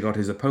 Mancha got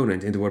his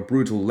opponent into a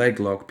brutal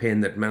leg-lock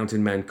pin that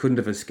Mountain Man couldn't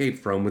have escaped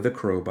from with a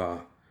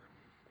crowbar.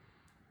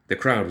 The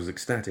crowd was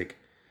ecstatic,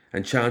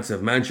 and chants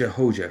of Mancha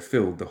Hosier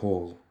filled the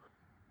hall.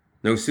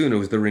 No sooner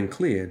was the ring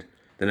cleared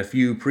than a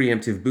few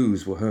preemptive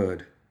boos were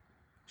heard.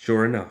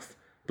 Sure enough,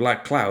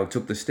 Black Cloud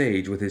took the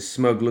stage with his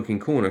smug-looking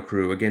corner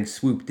crew against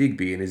Swoop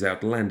Digby in his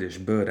outlandish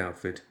bird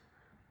outfit.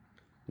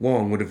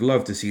 Wong would have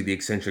loved to see the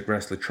eccentric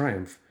wrestler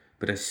triumph,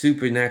 but a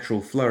supernatural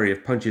flurry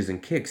of punches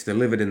and kicks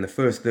delivered in the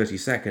first 30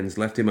 seconds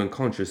left him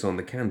unconscious on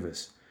the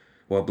canvas,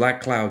 while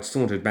Black Cloud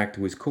sauntered back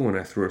to his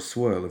corner through a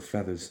swirl of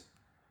feathers.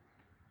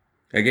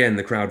 Again,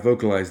 the crowd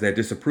vocalized their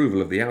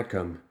disapproval of the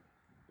outcome,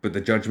 but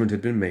the judgment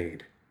had been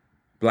made.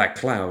 Black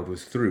Cloud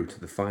was through to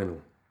the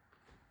final.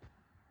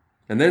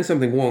 And then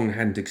something Wong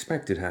hadn't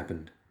expected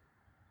happened.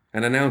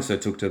 An announcer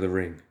took to the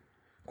ring,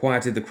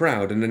 quieted the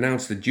crowd, and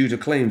announced that due to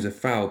claims of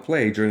foul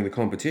play during the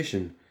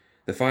competition,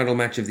 the final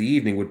match of the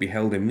evening would be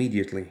held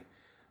immediately,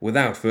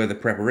 without further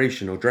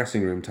preparation or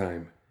dressing room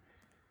time.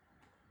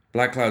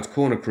 Black Cloud's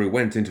corner crew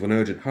went into an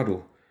urgent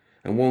huddle,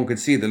 and Wong could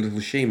see the little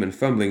shaman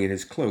fumbling in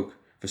his cloak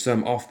for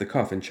some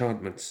off-the-cuff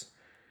enchantments.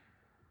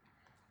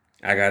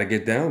 I gotta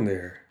get down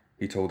there,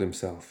 he told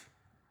himself.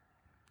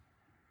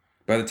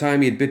 By the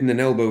time he had bitten and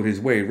elbowed his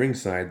way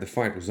ringside, the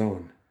fight was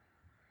on.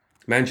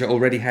 Mancha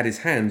already had his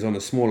hands on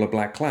the smaller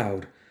Black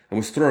Cloud and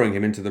was throwing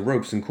him into the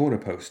ropes and corner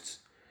posts,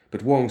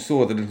 but Wong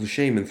saw the little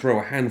shaman throw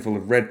a handful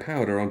of red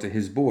powder onto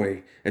his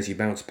boy as he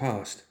bounced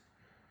past.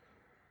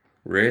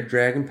 Red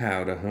dragon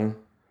powder, huh?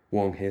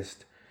 Wong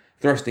hissed,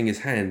 thrusting his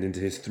hand into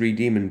his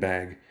 3-demon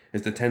bag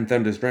as the 10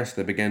 Thunders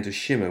wrestler began to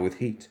shimmer with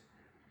heat.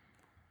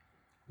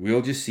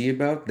 We'll just see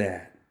about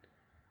that.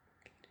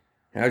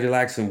 How'd you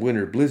like some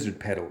winter blizzard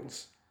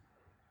petals?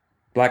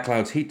 Black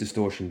Cloud's heat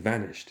distortion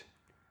vanished.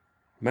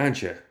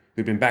 Mancha,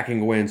 who'd been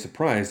backing away in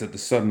surprise at the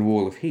sudden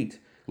wall of heat,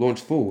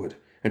 launched forward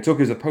and took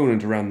his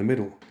opponent around the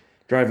middle,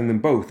 driving them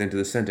both into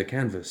the center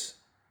canvas.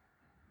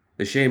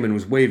 The shaman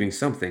was waving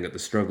something at the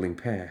struggling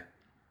pair.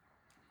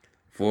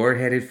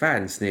 "Four-headed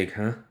fighting snake,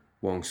 huh?"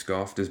 Wong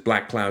scoffed as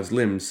Black Cloud's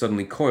limbs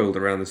suddenly coiled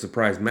around the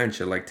surprised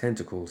Mancha like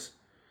tentacles.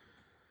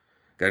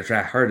 "Gotta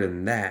try harder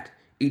than that.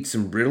 Eat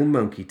some brittle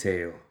monkey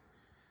tail."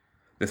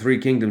 The Three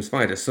Kingdoms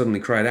fighter suddenly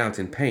cried out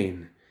in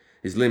pain,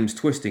 his limbs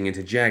twisting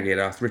into jagged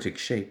arthritic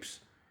shapes.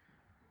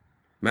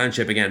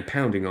 Mancha began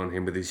pounding on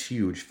him with his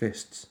huge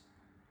fists.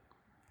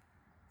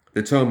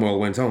 The turmoil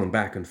went on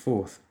back and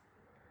forth.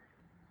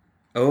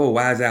 "Oh,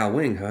 Wise Owl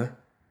Wing, huh?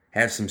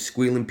 Have some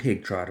squealing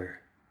pig trotter.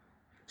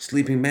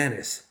 Sleeping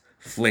Mantis,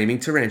 flaming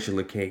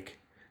tarantula cake,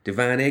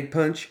 divine egg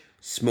punch,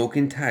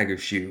 smoking tiger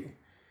shoe."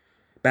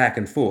 Back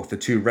and forth the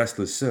two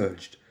wrestlers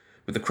surged,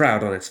 with the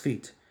crowd on its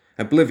feet,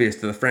 oblivious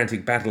to the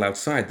frantic battle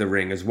outside the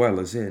ring as well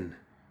as in.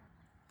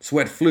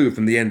 Sweat flew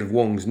from the end of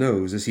Wong's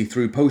nose as he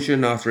threw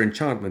potion after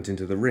enchantment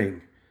into the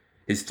ring,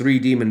 his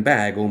three-demon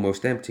bag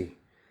almost empty,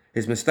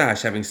 his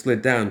moustache having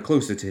slid down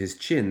closer to his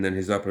chin than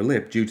his upper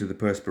lip due to the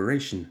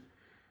perspiration.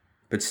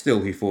 But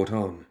still he fought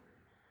on.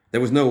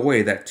 There was no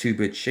way that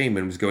two-bit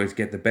shaman was going to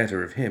get the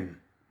better of him.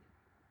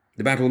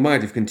 The battle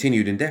might have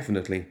continued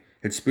indefinitely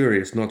had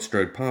Spurious not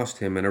strode past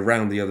him and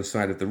around the other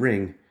side of the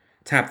ring,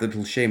 tapped the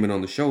little shaman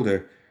on the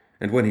shoulder,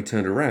 and when he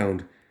turned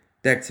around,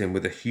 decked him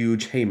with a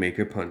huge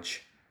haymaker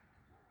punch.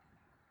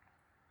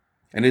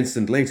 An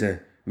instant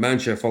later,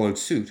 Mancha followed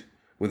suit,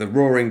 with a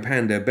roaring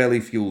panda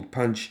belly-fueled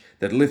punch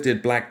that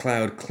lifted Black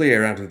Cloud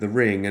clear out of the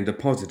ring and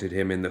deposited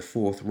him in the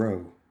fourth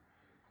row.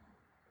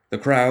 The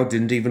crowd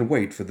didn't even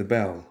wait for the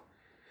bell.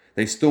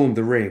 They stormed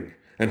the ring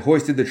and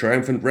hoisted the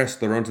triumphant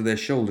wrestler onto their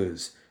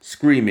shoulders,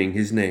 screaming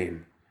his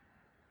name.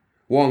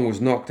 Wong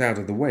was knocked out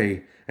of the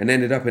way and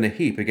ended up in a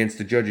heap against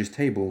the judge's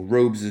table,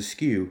 robes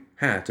askew,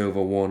 hat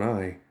over one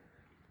eye.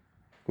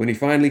 When he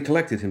finally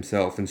collected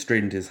himself and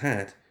straightened his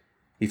hat,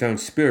 he found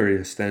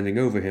Spurious standing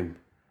over him.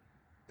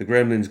 The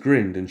gremlins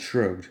grinned and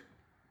shrugged.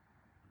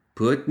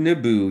 "Put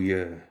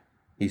Nabuya,"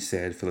 he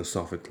said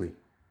philosophically.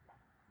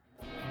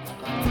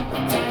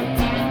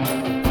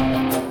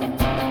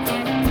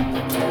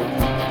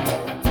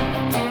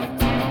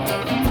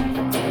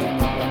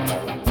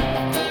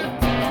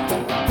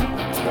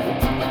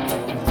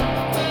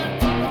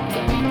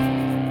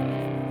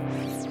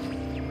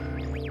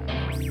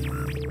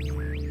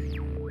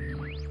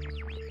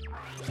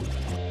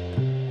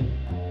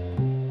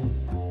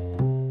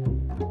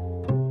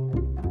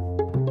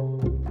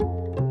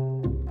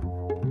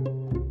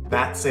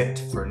 That's it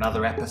for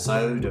another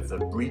episode of the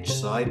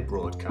Breachside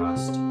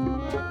Broadcast.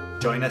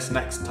 Join us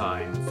next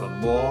time for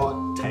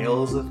more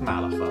Tales of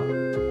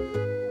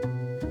Malifaux.